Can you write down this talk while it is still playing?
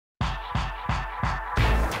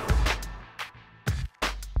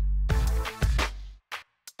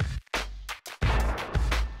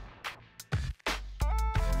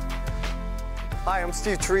Hi, I'm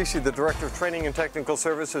Steve Teresi, the Director of Training and Technical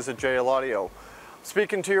Services at JL Audio.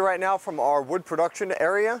 Speaking to you right now from our wood production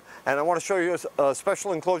area, and I want to show you a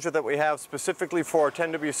special enclosure that we have specifically for our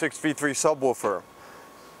 10W6v3 subwoofer.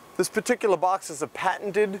 This particular box is a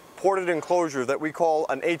patented ported enclosure that we call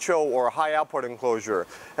an HO or a high output enclosure.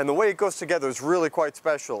 And the way it goes together is really quite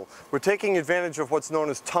special. We're taking advantage of what's known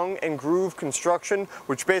as tongue and groove construction,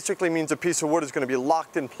 which basically means a piece of wood is going to be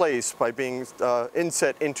locked in place by being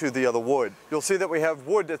inset into the other wood. You'll see that we have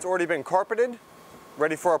wood that's already been carpeted,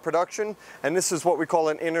 ready for our production, and this is what we call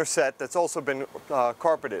an inner set that's also been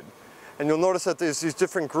carpeted. And you'll notice that there's these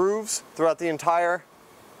different grooves throughout the entire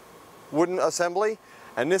wooden assembly.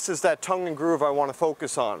 And this is that tongue and groove I want to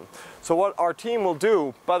focus on. So what our team will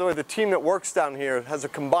do, by the way, the team that works down here has a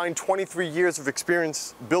combined 23 years of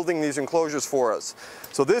experience building these enclosures for us.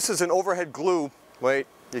 So this is an overhead glue. Wait,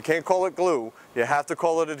 you can't call it glue, you have to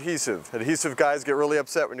call it adhesive. Adhesive guys get really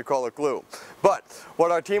upset when you call it glue. But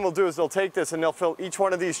what our team will do is they'll take this and they'll fill each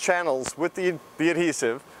one of these channels with the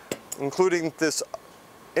adhesive, including this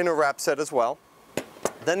inner wrap set as well.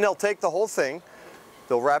 Then they'll take the whole thing,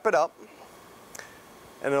 they'll wrap it up,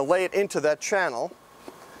 and they'll lay it into that channel,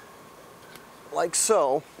 like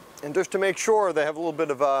so. And just to make sure they have a little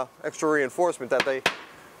bit of extra reinforcement, that they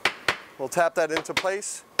will tap that into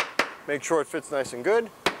place, make sure it fits nice and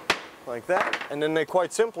good, like that. And then they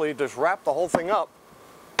quite simply just wrap the whole thing up,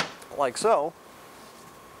 like so,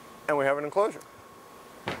 and we have an enclosure.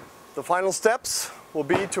 The final steps will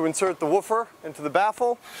be to insert the woofer into the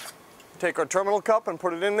baffle, take our terminal cup and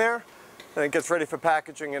put it in there, and it gets ready for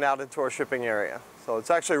packaging and out into our shipping area. So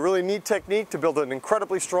it's actually a really neat technique to build an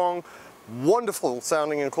incredibly strong, wonderful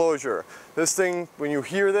sounding enclosure. This thing, when you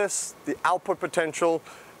hear this, the output potential,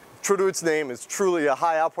 true to its name, is truly a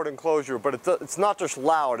high output enclosure, but it's not just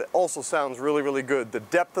loud, it also sounds really, really good. The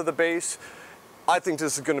depth of the bass, I think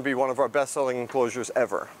this is going to be one of our best selling enclosures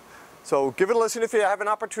ever. So give it a listen if you have an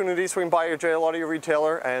opportunity, swing by your JL Audio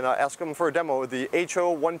retailer and ask them for a demo of the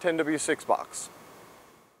HO110-W6 box.